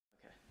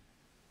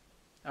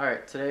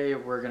Alright, today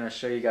we're going to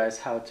show you guys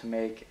how to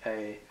make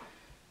a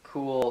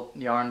cool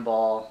yarn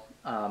ball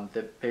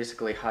that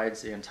basically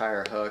hides the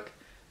entire hook.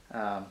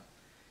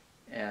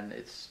 And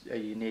it's a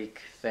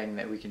unique thing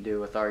that we can do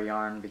with our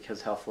yarn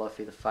because how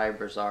fluffy the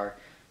fibers are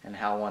and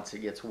how once it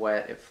gets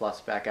wet it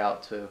fluffs back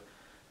out to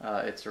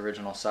its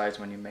original size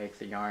when you make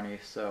the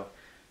Yarnies. So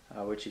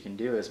what you can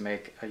do is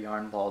make a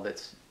yarn ball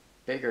that's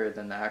bigger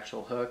than the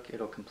actual hook.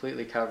 It'll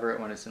completely cover it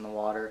when it's in the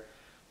water,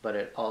 but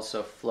it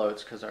also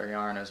floats because our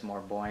yarn is more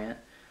buoyant.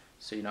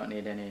 So you don't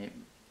need any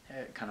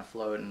kind of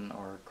floating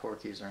or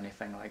corkies or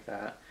anything like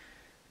that.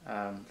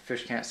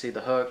 Fish can't see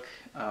the hook.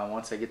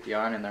 Once they get the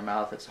yarn in their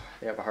mouth,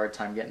 they have a hard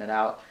time getting it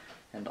out.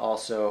 And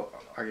also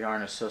our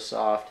yarn is so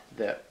soft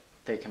that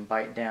they can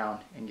bite down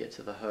and get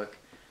to the hook.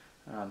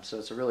 So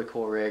it's a really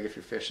cool rig if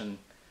you're fishing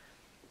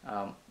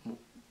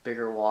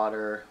bigger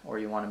water, or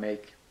you want to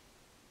make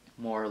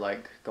more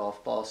like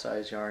golf ball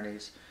size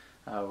Yarnies,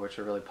 which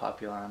are really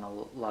popular on a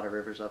lot of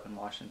rivers up in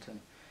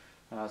Washington.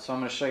 So I'm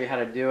going to show you how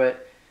to do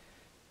it.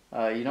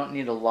 You don't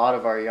need a lot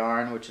of our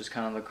yarn, which is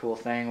kind of the cool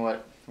thing.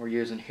 What we're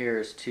using here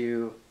is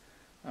two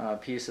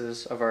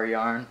pieces of our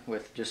yarn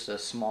with just a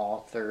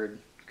small third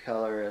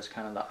color as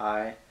kind of the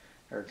eye,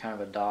 or kind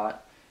of a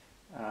dot.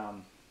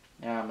 Now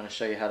I'm going to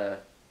show you how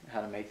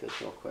to make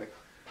this real quick.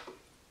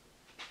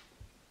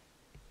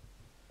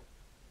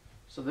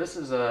 So this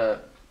is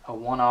a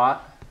 1/0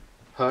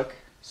 hook,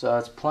 so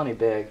it's plenty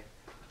big.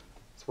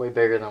 It's way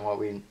bigger than what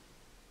we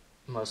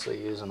mostly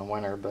use in the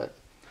winter, but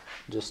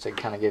just to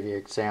kind of give you an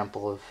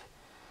example of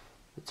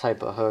the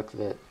type of hook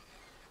that,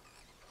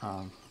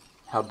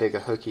 how big a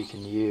hook you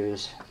can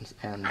use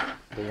and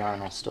the yarn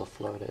will still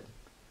float it.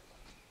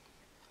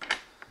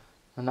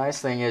 The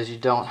nice thing is you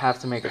don't have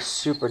to make a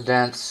super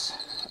dense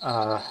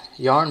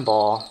yarn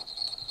ball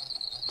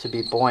to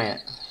be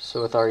buoyant.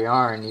 So with our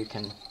yarn you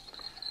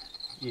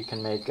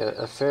can make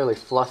a fairly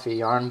fluffy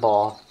yarn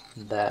ball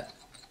that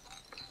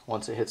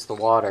once it hits the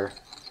water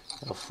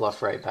it'll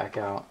fluff right back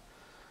out.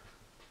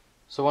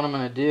 So what I'm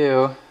going to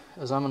do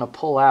is I'm going to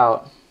pull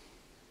out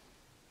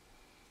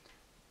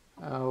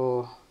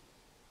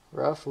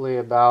roughly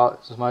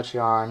about as much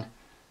yarn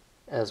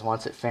as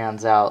once it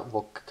fans out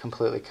will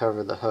completely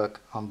cover the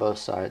hook on both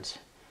sides.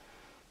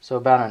 So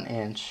about an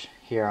inch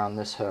here on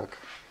this hook.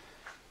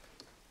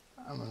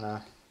 I'm going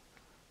to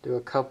do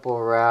a couple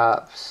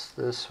wraps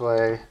this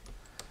way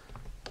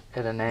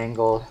at an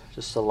angle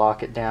just to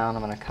lock it down.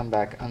 I'm going to come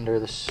back under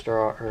the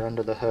straw, or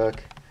under the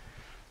hook.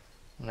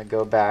 I'm going to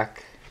go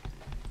back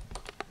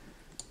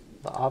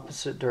the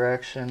opposite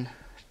direction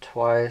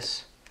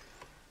twice.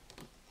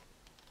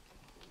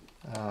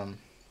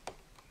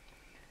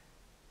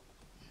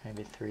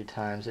 Maybe 3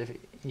 times. If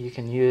you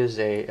can use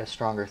a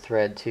stronger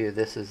thread too.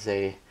 This is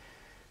a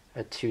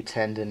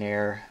 210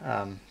 denier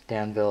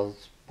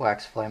Danville's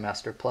Wax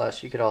Flymaster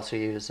Plus. You could also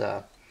use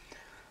like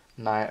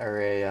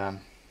a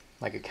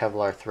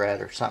Kevlar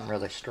thread or something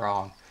really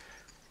strong.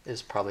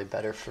 Is probably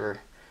better for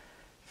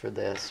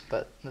this,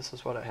 but this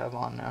is what I have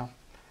on now.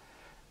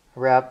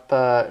 Wrap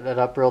it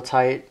up real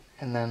tight,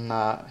 and then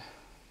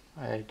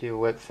I do a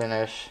whip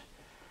finish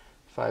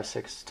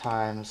 5-6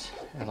 times,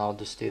 and I'll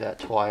just do that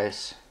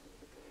twice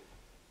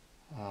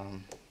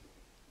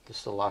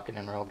just to lock it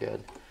in real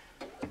good.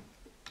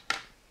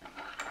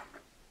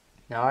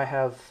 Now I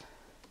have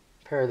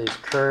a pair of these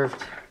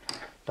curved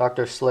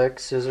Dr. Slick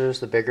scissors,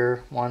 the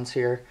bigger ones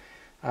here.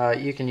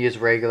 You can use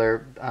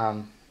regular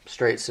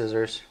straight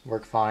scissors,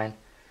 work fine.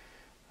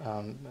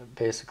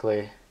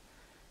 Basically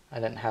I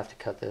didn't have to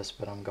cut this,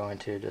 but I'm going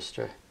to just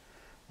to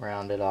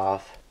round it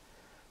off.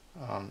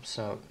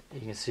 So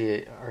you can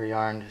see our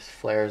yarn just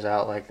flares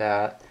out like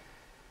that.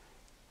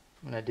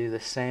 I'm going to do the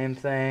same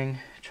thing,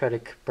 try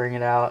to bring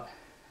it out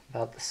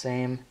about the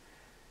same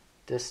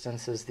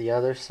distance as the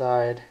other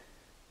side.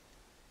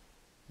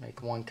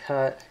 Make one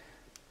cut.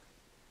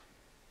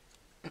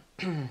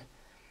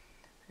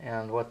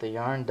 And what the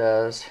yarn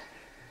does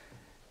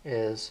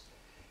is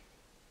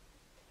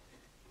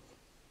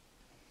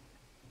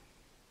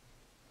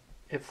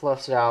it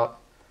fluffs out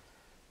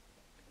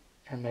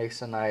and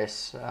makes a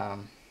nice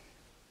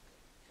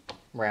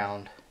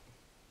round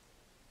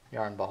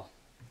yarn ball.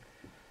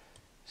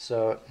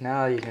 So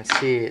now you can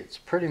see it's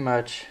pretty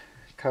much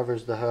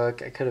covers the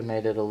hook. I could have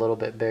made it a little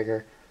bit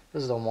bigger.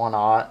 This is a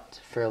 1/0, it's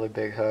a fairly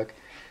big hook.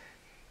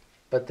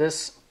 But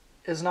this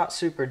is not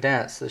super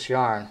dense, this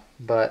yarn,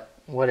 but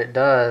what it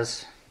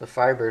does, the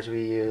fibers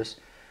we use,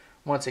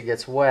 once it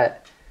gets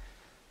wet,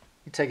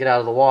 you take it out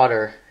of the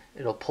water,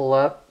 it'll pull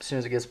up. As soon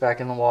as it gets back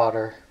in the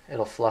water,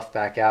 it'll fluff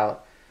back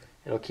out.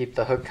 It'll keep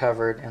the hook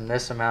covered, and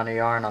this amount of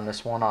yarn on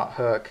this 1/0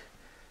 hook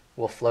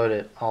will float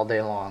it all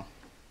day long.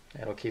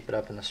 It'll keep it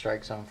up in the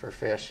strike zone for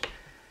fish.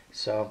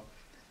 So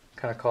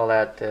kind of call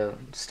that the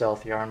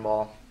stealth yarn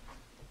ball.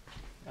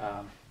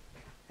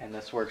 And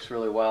this works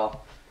really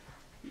well.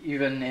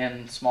 Even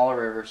in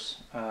smaller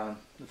rivers, the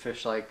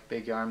fish like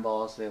big yarn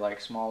balls, they like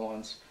small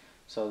ones.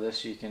 So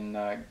this you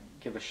can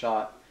give a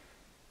shot,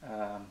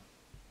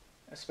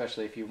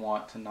 especially if you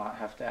want to not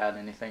have to add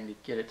anything to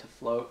get it to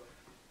float.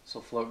 This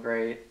will float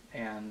great,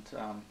 and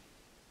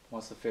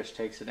once the fish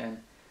takes it in,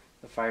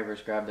 the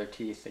fibers grab their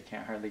teeth. They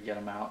can't hardly get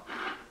them out.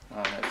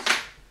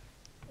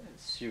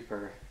 It's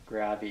super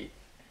grabby,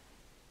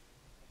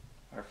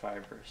 our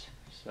fibers,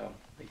 so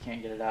they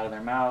can't get it out of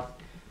their mouth.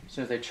 As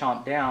soon as they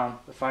chomp down,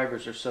 the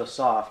fibers are so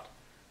soft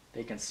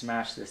they can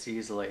smash this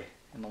easily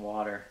in the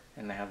water,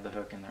 and they have the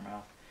hook in their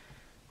mouth.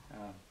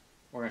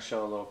 We're going to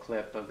show a little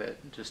clip of it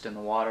just in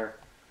the water,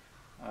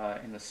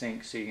 in the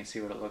sink, so you can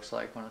see what it looks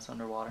like when it's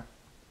underwater.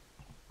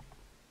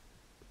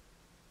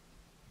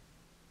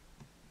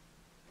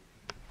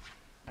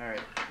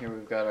 Alright, here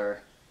we've got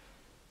our,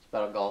 it's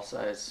about a golf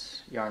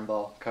size yarn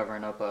ball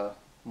covering up a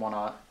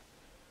 1/0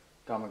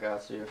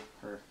 Gamakatsu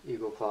or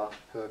eagle claw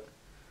hook.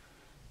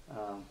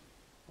 You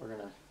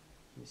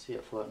can see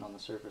it floating on the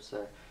surface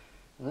there.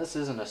 And this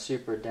isn't a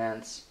super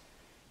dense.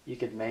 You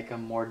could make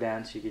them more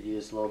dense, you could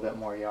use a little bit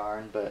more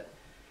yarn, but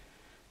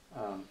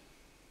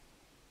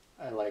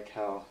I like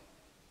how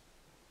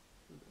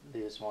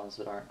these ones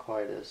that aren't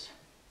quite as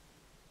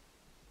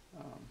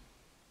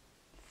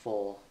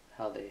full,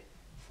 how they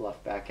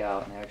fluff back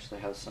out and they actually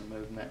have some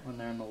movement when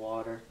they're in the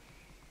water.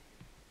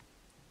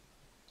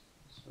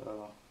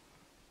 So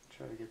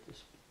try to get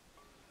this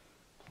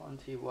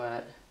plenty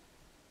wet.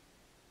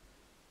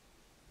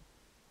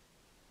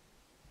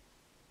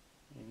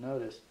 You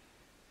notice,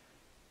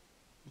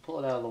 you pull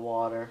it out of the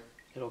water,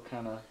 it'll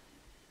kind of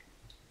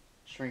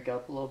shrink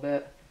up a little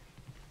bit,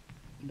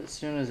 but as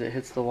soon as it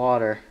hits the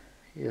water,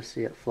 you'll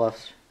see it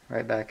fluffs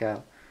right back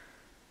out.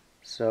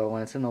 So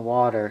when it's in the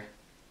water,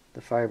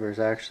 the fibers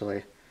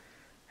actually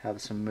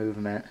have some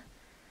movement.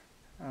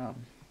 Kind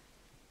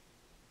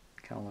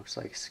of looks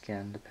like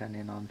skin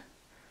depending on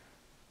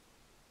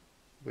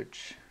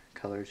which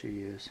colors you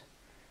use.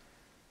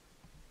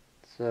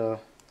 So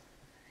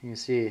you can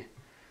see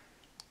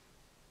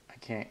I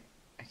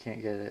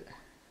can't get it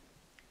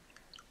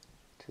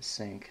to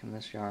sink, and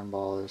this yarn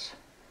ball is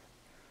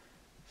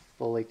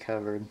fully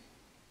covered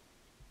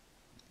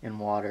in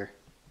water,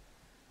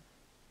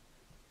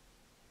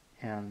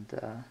 and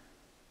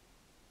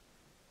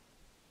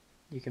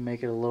you can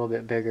make it a little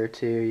bit bigger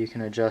too. You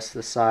can adjust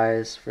the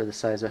size for the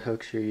size of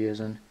hooks you're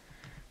using,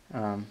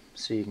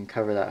 so you can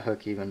cover that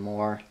hook even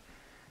more,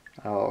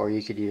 or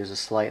you could use a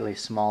slightly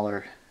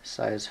smaller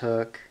size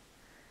hook.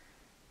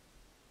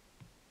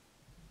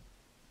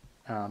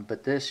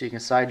 But this you can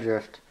side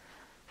drift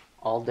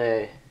all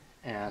day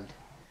and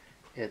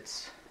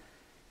it's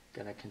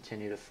going to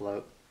continue to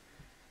float.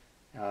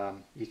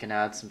 You can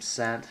add some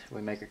scent.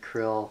 We make a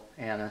krill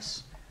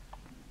anise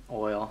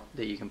oil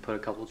that you can put a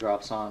couple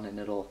drops on, and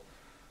it'll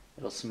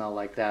smell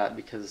like that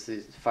because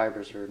these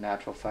fibers are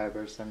natural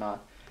fibers. They're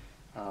not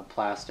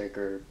plastic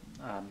or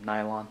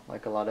nylon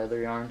like a lot of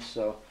other yarns,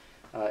 so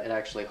it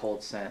actually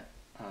holds scent,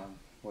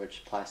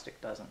 which plastic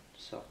doesn't.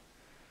 So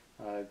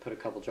put a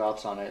couple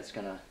drops on it, it's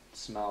going to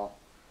smell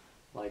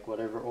like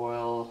whatever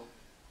oil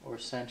or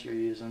scent you're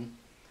using.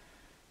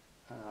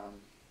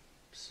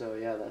 So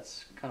yeah,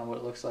 that's kind of what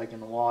it looks like in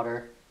the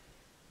water.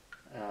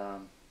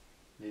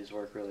 These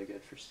work really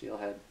good for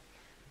steelhead.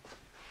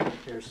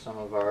 Here's some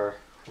of our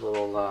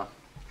little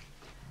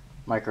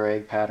micro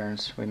egg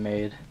patterns we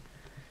made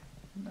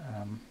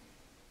in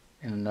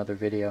another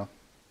video,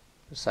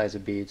 the size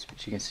of beads,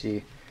 but you can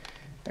see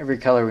every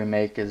color we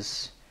make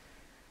is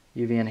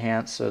UV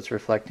enhanced, so it's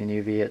reflecting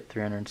UV at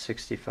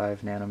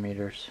 365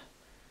 nanometers,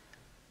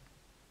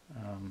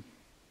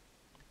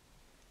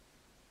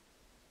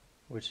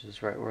 which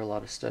is right where a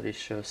lot of studies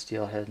show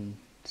steelhead and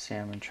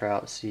salmon,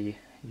 trout see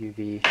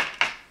UV.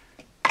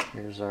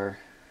 Here's our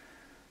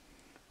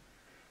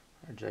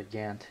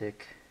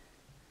gigantic,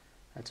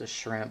 that's a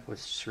shrimp with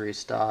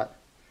cerise dot,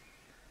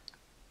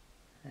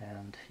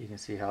 and you can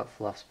see how it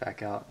fluffs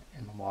back out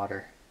in the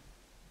water.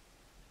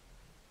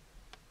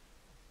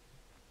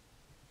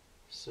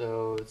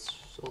 So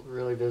it's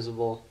really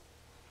visible,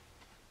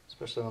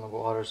 especially when the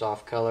water's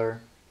off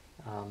color,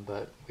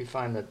 but we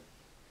find that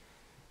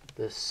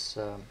this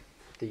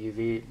the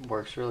UV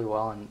works really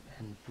well in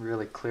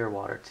really clear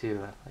water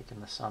too, like in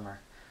the summer.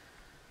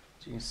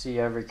 So you can see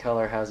every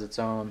color has its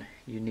own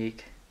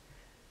unique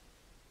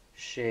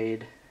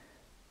shade.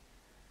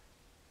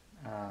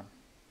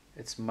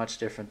 It's much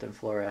different than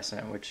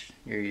fluorescent, which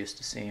you're used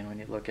to seeing when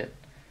you look at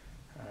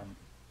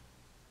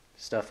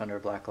stuff under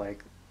black light,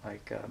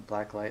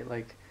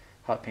 like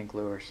hot pink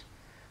lures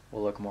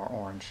will look more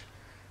orange,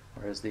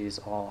 whereas these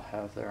all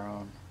have their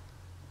own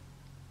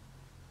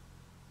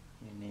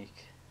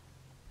unique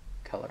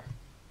color.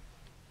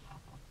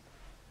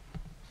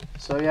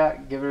 So yeah,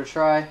 give it a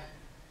try.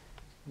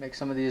 Make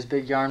some of these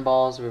big yarn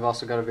balls. We've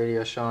also got a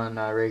video showing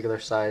regular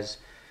size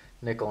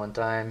nickel and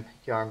dime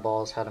yarn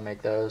balls, how to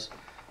make those,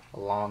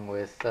 along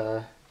with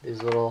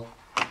these little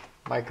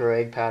micro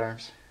egg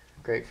patterns.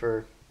 Great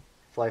for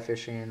fly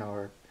fishing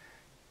or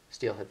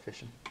steelhead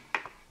fishing.